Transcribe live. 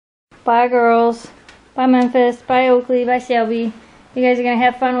Bye, girls. Bye, Memphis. Bye, Oakley. Bye, Shelby. You guys are going to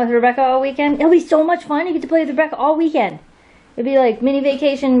have fun with Rebecca all weekend? It'll be so much fun. You get to play with Rebecca all weekend. It'll be like mini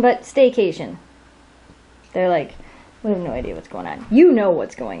vacation, but staycation. They're like, we have no idea what's going on. You know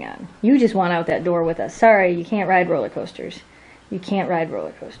what's going on. You just want out that door with us. Sorry, you can't ride roller coasters. You can't ride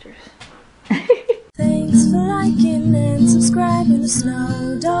roller coasters. Thanks for liking and subscribing to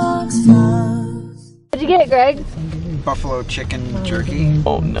Snow Dogs Vlogs. What'd you get, Greg? Buffalo chicken jerky.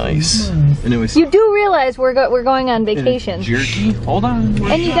 Oh, nice. And it was. You do realize we're going on vacation. Jerky. Hold on.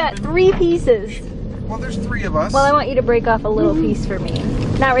 And you got 3 pieces. Well, there's 3 of us. Well, I want you to break off a little piece for me.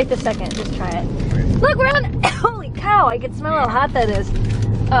 Not right this second. Just try it. Look, we're on. Holy cow! I can smell how hot that is.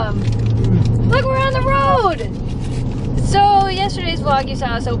 Look, we're on the road. So yesterday's vlog, you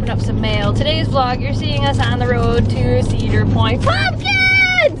saw us open up some mail. Today's vlog, you're seeing us on the road to Cedar Point.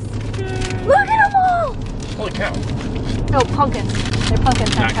 Pumpkins! Look at them all. Holy cow. No, pumpkins. They're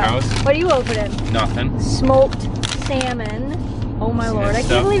pumpkins, not cows. What are you opening? Nothing. Smoked salmon. Oh my lord, I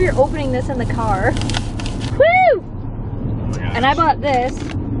stuff. can't believe you're opening this in the car. Woo! Oh my gosh. And I bought this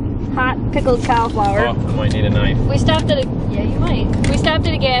hot pickled cauliflower. Oh, I might need a knife. We stopped at a, yeah, you might. We stopped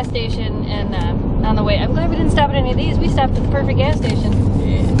at a gas station and on the way, I'm glad we didn't stop at any of these. We stopped at the perfect gas station.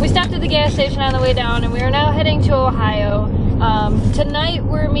 Yeah. We stopped at the gas station on the way down and we are now heading to Ohio. Tonight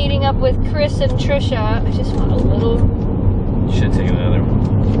we're meeting up with Chris and Trisha. I just want a little. Should take another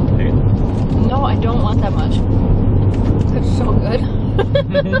one. Take it. No, I don't want that much. It's so good.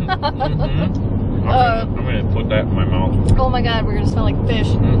 I'm gonna put that in my mouth. Oh my god, we're gonna smell like fish.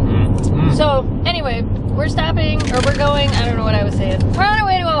 So, anyway, we're stopping, or we're going, I don't know what I was saying. We're on our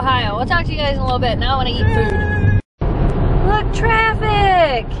way to Ohio. We'll talk to you guys in a little bit. Now I want to eat food. Look,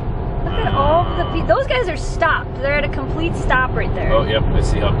 traffic! Look at all the people. Those guys are stopped. They're at a complete stop right there. Oh, yep, I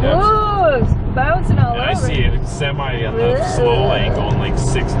see how it Whoa, it's bouncing all over. I see it semi on the slow lane going like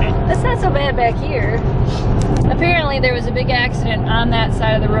 60. That's not so bad back here. Apparently there was a big accident on that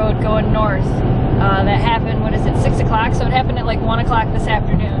side of the road going north. That happened, what is it, 6 o'clock? So it happened at like 1 o'clock this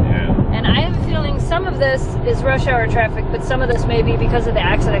afternoon. Yeah. And I have a feeling some of this is rush hour traffic, but some of this may be because of the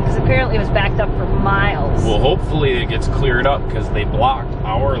accident, because apparently it was backed up for miles. Well, hopefully it gets cleared up because they blocked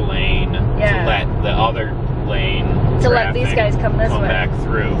our lane to let the other lane to let these guys come this way. back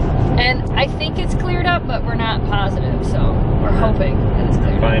through. And I think it's cleared up, but we're not positive, so we're hoping that it's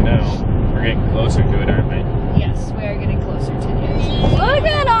cleared Find out. We're getting closer to it, aren't we? Yes, we are getting closer to it. Look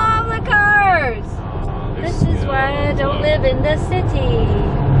at all the cars! This is why I don't live in the city.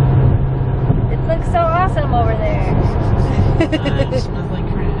 It looks so awesome over there. It smells like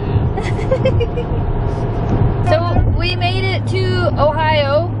crap. So we made it to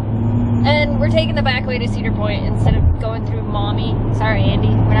Ohio, and we're taking the back way to Cedar Point instead of going through Mommy. Sorry, Andy,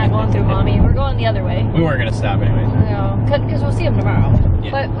 we're not going through Mommy. We're going the other way. We weren't gonna stop anyways. No, because we'll see them tomorrow.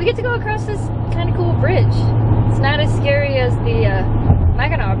 Yeah. But we get to go across this kind of cool bridge. It's not as scary as the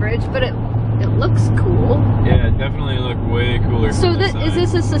Mackinac Bridge, but it looks cool. Yeah, it definitely looked way cooler. So is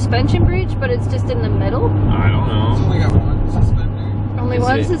this a suspension bridge, but it's just in the middle? I don't know. It's only got 1 suspender. Only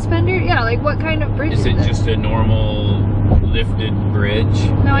one suspender? Yeah, like what kind of bridge is it? this? Just a normal lifted bridge?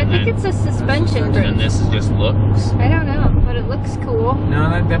 No, I think it's a suspension bridge. And this is just looks? I don't know, but it looks cool. No,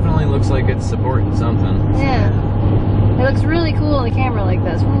 that definitely looks like it's supporting something. Yeah. It looks really cool on the camera like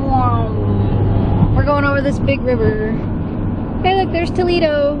this. Wow. We're going over this big river. Hey, look, there's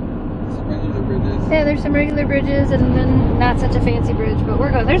Toledo. Some regular bridges. Yeah, there's some regular bridges and then not such a fancy bridge, but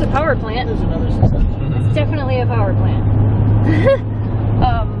we're going. There's a power plant. There's another suspension. It's definitely a power plant.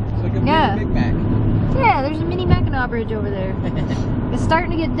 It's like a Big Mac. Yeah, there's a mini Mackinac Bridge over there. It's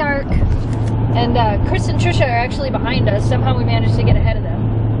starting to get dark. And Chris and Trisha are actually behind us. Somehow we managed to get ahead of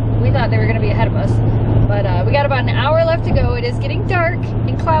them. We thought they were going to be ahead of us. But we got about an hour left to go. It is getting dark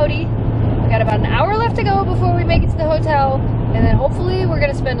and cloudy. We got about an hour left to go before we make it to the hotel. And then hopefully we're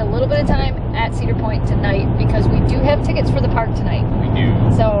going to spend a little bit of time at Cedar Point tonight because we do have tickets for the park tonight. We do.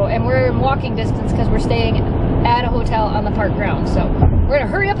 So, and we're in walking distance because we're staying at a hotel on the park ground. So we're going to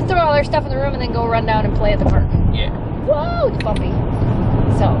hurry up and throw all our stuff in the room and then go run down and play at the park. Yeah. Whoa, it's bumpy.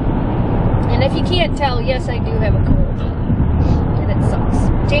 So, and if you can't tell, yes, I do have a cold. And it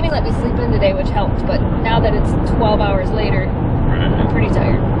sucks. Jamie let me sleep in today, which helped, but now that it's 12 hours later, I'm pretty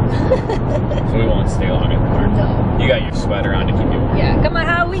tired. So we won't stay long at the park. No. You got your sweater on to keep you warm. Yeah, got my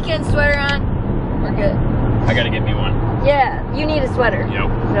hot weekend sweater on. We're good. I gotta get me one. Yeah, you need a sweater. Yep.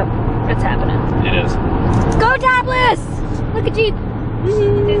 Yep, it's happening. It is. Go topless! Look at Jeep.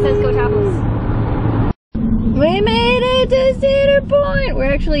 It says go topless. We made it to Cedar Point.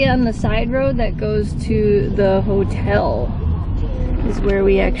 We're actually on the side road that goes to the hotel. is where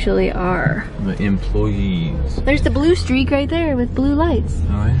we actually are. The employees. There's the blue streak right there with blue lights.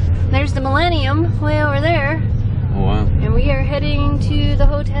 Alright. There's the Millennium way over there. Oh wow. And we are heading to the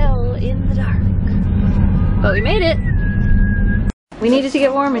hotel in the dark. But we made it. We needed to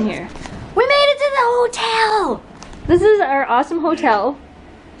get warm in here. We made it to the hotel! This is our awesome hotel.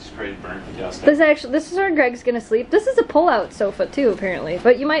 This is where Greg's gonna sleep. This is a pull-out sofa too, apparently.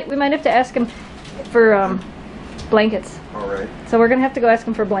 But we might have to ask him for blankets. Alright. So we're gonna have to go ask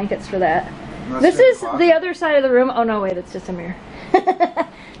him for blankets for that. This is the other side of the room. Oh no, wait, it's just a mirror.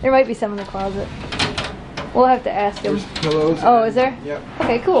 There might be some in the closet. We'll have to ask him. There's pillows. Oh, is there? Yep.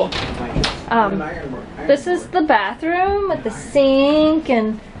 Okay, cool. This is the bathroom with the sink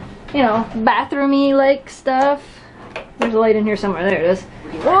and, you know, bathroomy like stuff. There's a light in here somewhere. There it is.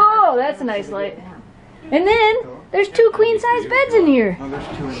 Whoa, that's a nice light. And then there's 2 queen-size beds in here. Oh, there's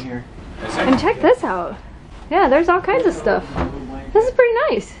 2 in here. And check this out. Yeah, there's all kinds of stuff. This is pretty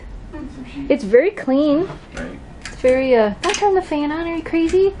nice. It's very clean. It's very, don't turn the fan on, are you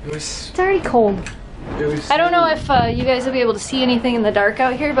crazy? It's already cold. I don't know if you guys will be able to see anything in the dark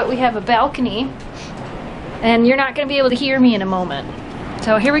out here, but we have a balcony. And you're not going to be able to hear me in a moment.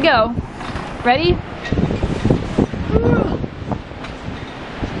 So here we go. Ready? You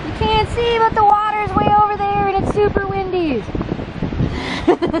can't see, but the water's way over there and it's super windy.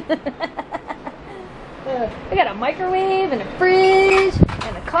 We got a microwave and a fridge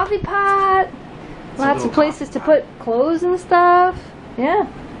and a coffee pot. Lots of places to put clothes and stuff. Yeah,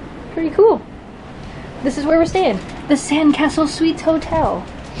 pretty cool. This is where we're staying. The Sandcastle Suites Hotel.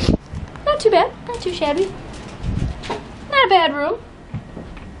 Not too bad, not too shabby. Not a bad room.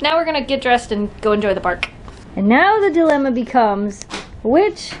 Now we're gonna get dressed and go enjoy the park. And now the dilemma becomes,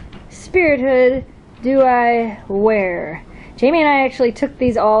 which spirit hood do I wear? Jamie and I actually took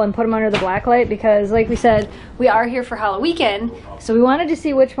these all and put them under the black light because, like we said, we are here for Halloween weekend, so we wanted to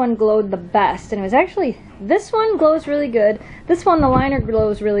see which one glowed the best. And it was actually, this one glows really good, this one the liner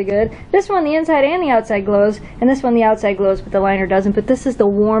glows really good, this one the inside and the outside glows, and this one the outside glows but the liner doesn't, but this is the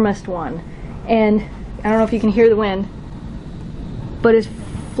warmest one. And I don't know if you can hear the wind, but it's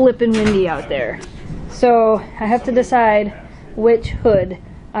flippin' windy out there. So I have to decide which hood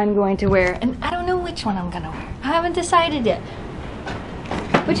I'm going to wear, and I don't know which one I'm gonna wear. I haven't decided yet.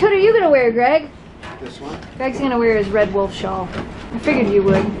 Which hood are you gonna wear, Greg? This one? Greg's gonna wear his red wolf shawl. I figured you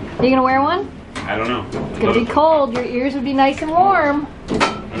would. Are you gonna wear one? I don't know. It's gonna be cold. Your ears would be nice and warm.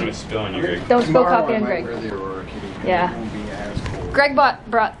 I'm gonna spill on you, Greg. Don't spill Tomorrow coffee I on might Greg. wear the Aurora Kitty, because Yeah. it won't be as cold. Greg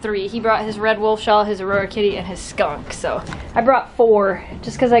brought 3. He brought his red wolf shawl, his Aurora Kitty, and his skunk. So I brought 4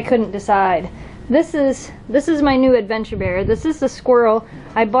 just because I couldn't decide. This is my new adventure bear. This is the squirrel.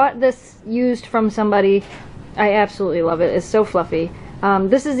 I bought this used from somebody. I absolutely love it. It's so fluffy.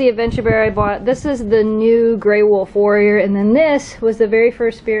 This is the adventure bear I bought. This is the new gray wolf warrior, and then this was the very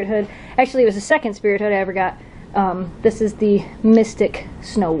first spirit hood. Actually, it was the second spirit hood I ever got. This is the mystic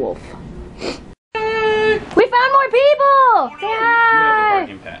snow wolf. We found more people! Say hi!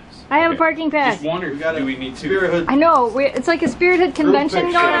 I have a parking pass. Just wondered, do we need to? I know, it's like a spirit hood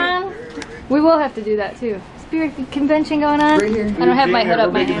convention going on. We will have to do that too. Spirit convention going on. Right here. I don't have my hood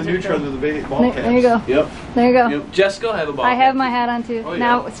up, my hands are Neutron full. of the baseball caps. There you go. Yep. There you go. Yep. Jessica have a ball. I have my hat on too. Oh, yeah.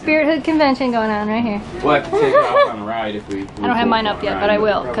 Now, spirit hood convention going on right here. We'll have to take it off on a ride if we. I don't have mine up yet, but I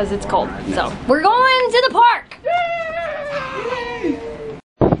will because it's cold. So, we're going to the park!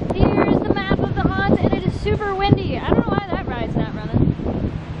 Here's the map of the haunts, and it is super windy. I don't know why that ride's not running.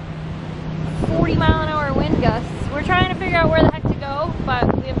 40-mile-an-hour wind gusts. We're trying to figure out where the heck to go, but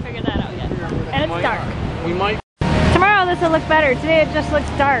we haven't figured that out yet. And it's dark. We might. Tomorrow this will look better. Today it just looks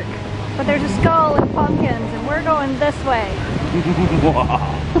dark. But there's a skull and pumpkins, and we're going this way.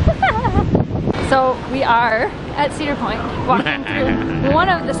 So we are at Cedar Point, walking through one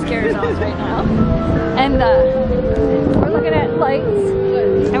of the scare zones right now. And we're looking at lights,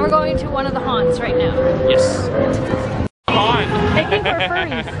 and we're going to one of the haunts right now. Yes. On. I think we're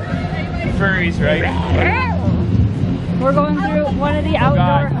furries. Furries, right? We're going through one of the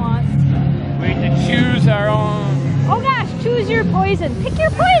outdoor haunts. We have to choose our own. Oh gosh, choose your poison. Pick your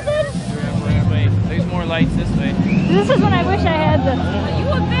poison! Wait, there's more lights this way. This is when I wish I had the... Are you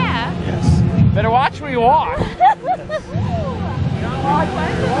a bear? Yes. Better watch where you walk. Did you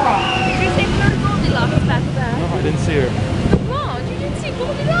say Goldilocks back there? No, I didn't see her. What? You didn't see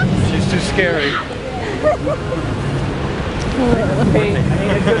Goldilocks? She's too scary. Hey, I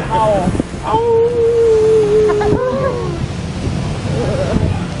need a good howl.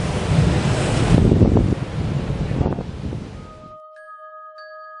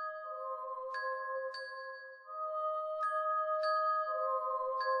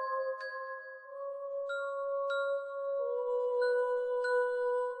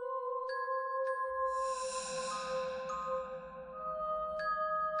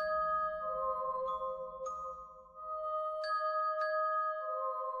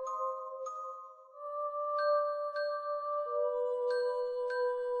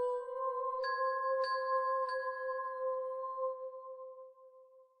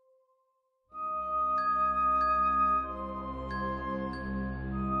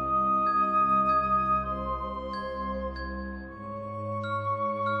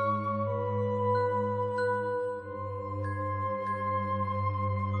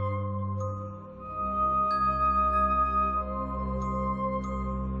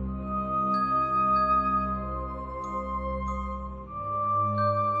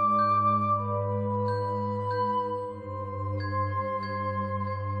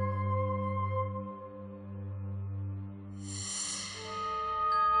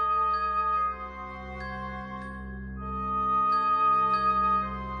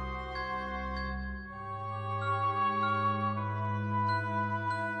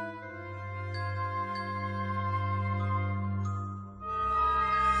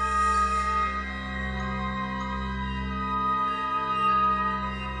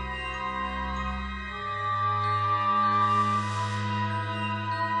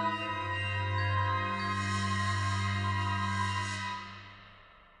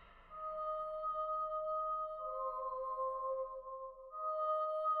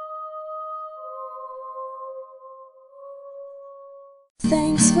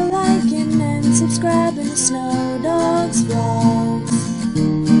 subscribing to Snow Dogs vlog.